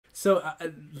So,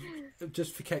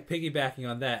 just piggybacking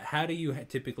on that, how do you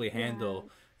typically handle,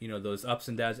 those ups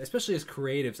and downs, especially as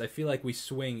creatives? I feel like we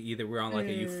swing, either we're on like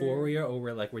a euphoria or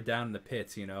we're down in the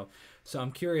pits. So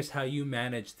I'm curious how you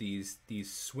manage these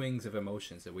swings of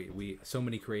emotions that we so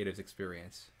many creatives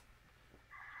experience.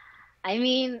 I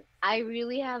mean, I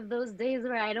really have those days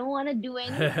where I don't want to do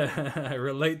anything. I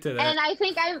relate to And that. I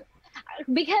think I'm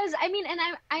because I mean, and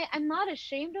I'm not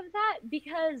ashamed of that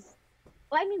because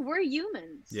well, I mean, we're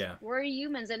humans. Yeah, We're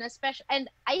humans, and especially, and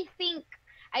I think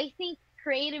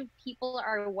creative people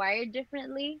are wired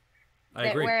differently. I That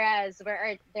agree. whereas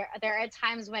there are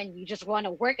times when you just want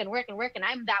to work and work and work, and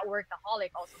I'm that workaholic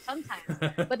also sometimes.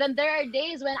 But then there are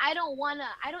days when I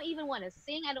don't even want to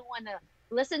sing. I don't want to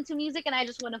listen to music, and I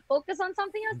just want to focus on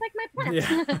something else like Yeah,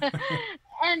 my plants.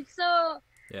 And so,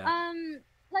 yeah, um,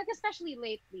 like especially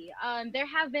lately, there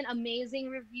have been amazing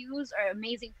reviews or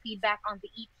amazing feedback on the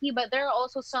EP, but there are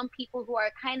also some people who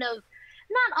are kind of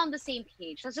not on the same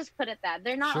page. Let's just put it that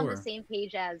they're not on the sure. same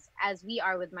page as we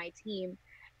are with my team,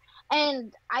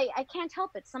 and I can't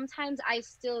help it. Sometimes I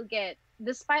still get,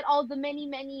 despite all the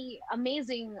many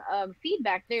amazing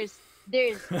feedback, there's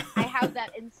I have that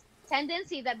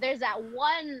tendency that there's that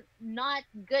one not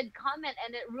good comment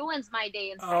and it ruins my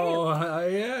day Oh, entirely.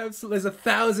 yeah, there's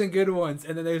 1,000 good ones,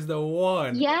 and then there's the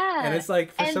one, and Yeah, it's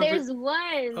like for and some there's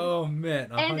one, oh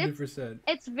man, a and hundred it's percent.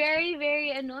 it's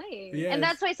very annoying, and Yes,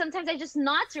 that's why sometimes I just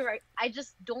not to write. I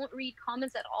just don't read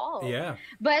comments at all. yeah,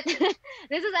 But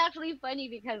this is actually funny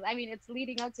because I mean it's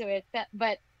leading up to it.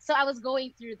 But so I was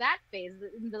going through that phase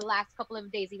in the last couple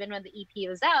of days, even when the EP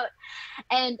was out,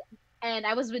 and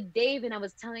I was with Dave and I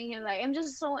was telling him like I'm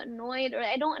just so annoyed, or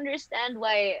I don't understand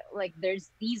why like there's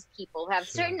these people who have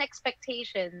sure, certain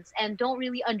expectations and don't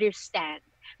really understand,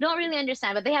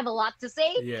 but they have a lot to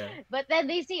say, yeah. but then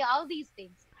they say all these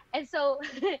things. And so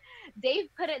Dave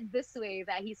put it this way,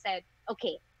 that he said,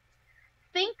 okay,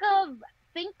 think of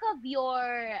think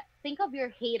of your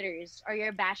haters or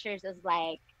your bashers as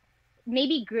like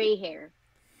maybe gray hair.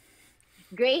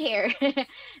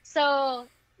 So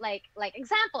like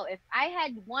example, if I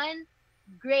had one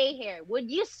gray hair, would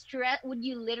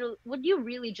you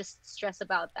really just stress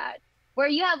about that, where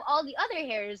you have all the other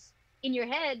hairs in your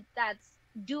head that's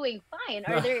doing fine,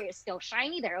 or they're still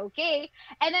shiny, they're okay.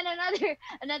 And then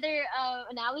another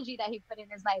analogy that he put in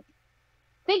is like,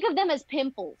 think of them as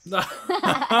pimples.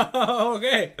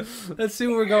 Okay, let's see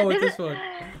where we're going with This is this one.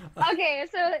 okay.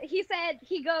 So he said,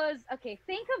 he goes, okay,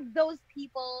 think of those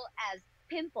people as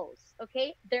pimples.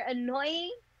 Okay, they're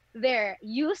annoying, they're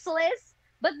useless,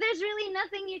 but there's really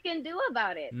nothing you can do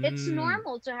about it. It's Mm,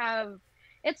 normal to have.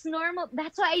 It's normal.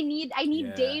 That's why I need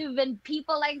yeah, Dave and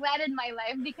people like that in my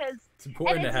life, because it's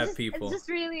and important to have it's people. just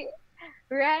really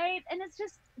right. And it's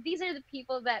just, these are the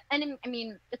people that, and I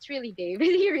mean it's really Dave.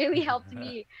 He really helped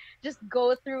me just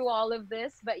go through all of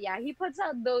this. But yeah, he puts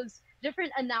out those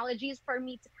different analogies for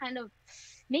me to kind of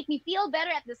make me feel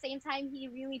better. At the same time, he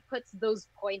really puts those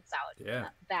points out, Yeah,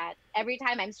 that every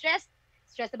time I'm stressed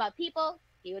about people,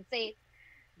 he would say,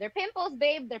 they're pimples,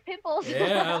 babe, they're pimples.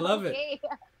 yeah, I love it. Okay.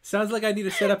 Sounds like I need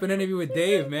to set up an interview with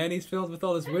Dave, man. He's filled with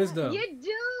all this wisdom. You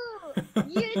do.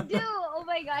 You do. Oh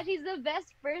my gosh, he's the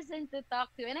best person to talk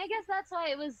to. And I guess that's why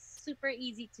it was super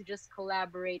easy to just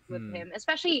collaborate with Hmm. him,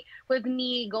 especially with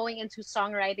me going into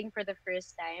songwriting for the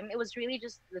first time. It was really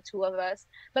just the two of us.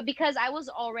 But because I was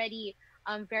already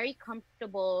very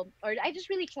comfortable, or I just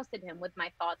really trusted him with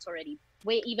my thoughts already,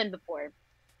 way even before.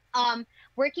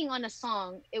 Working on a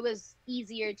song, it was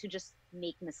easier to just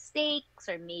make mistakes,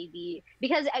 or maybe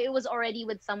because it was already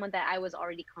with someone that I was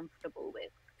already comfortable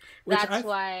with. Which That's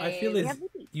I why feel we is have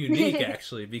unique repeat.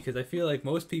 actually, because I feel like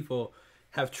most people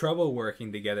have trouble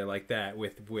working together like that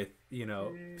with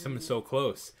someone Mm, so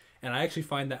close. And I actually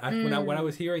find that when I mm,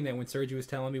 was hearing that, when Sergi was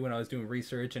telling me, when I was doing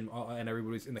research, and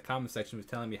everybody was in the comment section was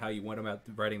telling me how you went about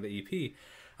writing the EP,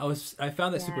 I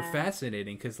found that super yeah,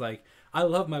 fascinating, because like I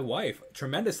love my wife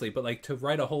tremendously, but like to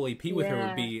write a whole EP with her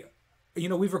would yeah, be,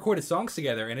 we've recorded songs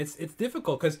together, and it's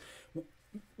difficult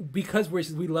because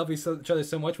we love each other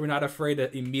so much, we're not afraid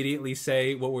to immediately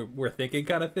say what we're thinking,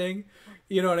 kind of thing.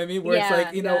 You know what I mean? Where it's like,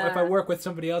 yeah, if I yeah. work with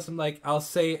somebody else, I'm like, I'll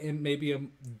say it in maybe a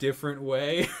different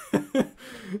way.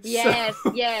 so, Yes,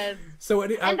 yes.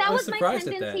 I And that was was my surprised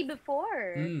at tendency that.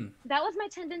 before. Mm, That was my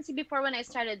tendency before when I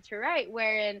started to write,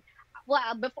 wherein,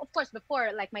 well, before, of course,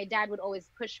 before, like my dad would always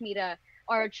push me to,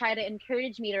 or try to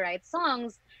encourage me to write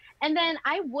songs. And then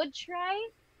I would try,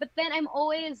 but then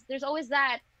there's always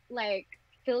that like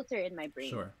filter in my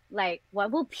brain. sure, Like,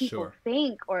 what will people sure.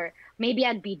 think? Or maybe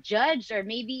I'd be judged, or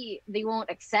maybe they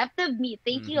won't accept of me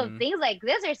thinking of Mm-hmm. things like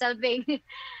this or something.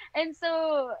 And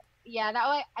so yeah, that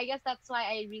why I guess that's why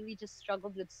I really just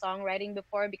struggled with songwriting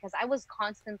before, because I was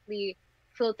constantly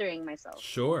filtering myself or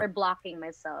Sure. blocking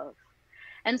myself.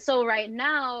 And so right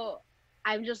now,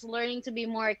 I'm just learning to be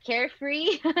more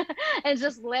carefree and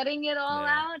just letting it all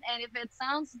Yeah. out. And if it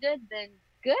sounds good, then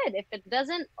good. If it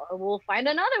doesn't, we'll find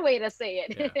another way to say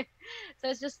Yeah. it. So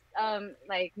it's just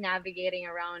like navigating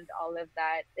around all of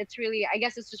that. It's really, I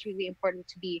guess it's just really important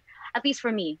to be, at least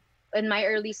for me, in my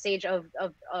early stage of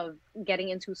getting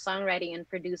into songwriting and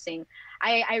producing,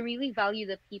 I really value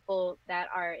the people that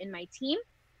are in my team,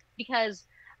 because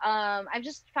I've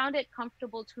just found it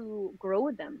comfortable to grow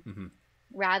with them Hmm.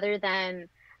 rather than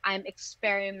I'm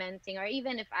experimenting, or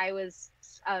even if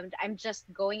I'm just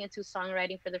going into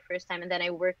songwriting for the first time and then I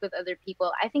work with other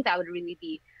people. I think that would really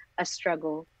be a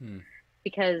struggle, Hmm.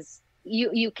 because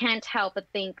you can't help but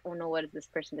think, oh no, what is this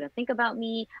person gonna think about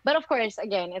me? But of course,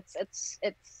 again, it's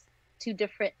two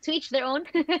different, to each their own,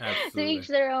 to Absolutely. each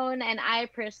their own. And I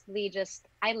personally just,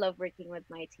 I love working with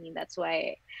my team. That's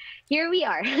why here we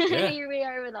are. Yeah. Here we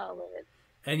are with all of it.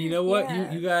 And you know what?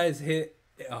 Yeah. You guys hit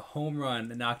a home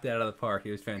run and knocked it out of the park.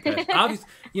 It was fantastic. Obviously,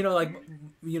 like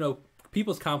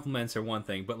people's compliments are one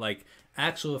thing, but like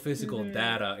actual physical Hmm.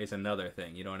 data is another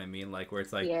thing. You know what I mean? Like where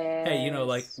it's like, hey,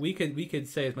 like Yes. we could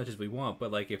say as much as we want,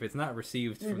 but like if it's not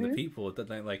received from the Hmm. people,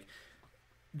 then like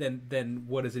then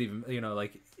what is it even?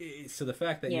 So the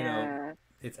fact that Yeah.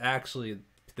 it's actually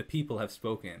the people have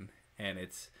spoken and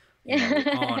it's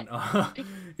Yeah. on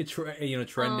it's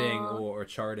trending Oh, or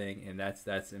charting, and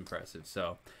that's impressive.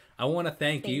 So I want to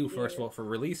thank thank you first of you. all for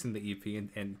releasing the EP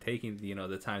and taking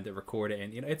the time to record it.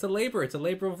 And it's a labor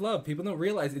of love. People don't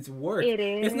realize it's work. It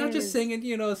It's not just is. singing.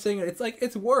 It's like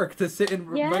it's work to sit and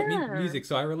write Yeah. music.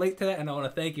 So I relate to that, and I want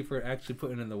to thank you for actually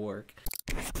putting in the work.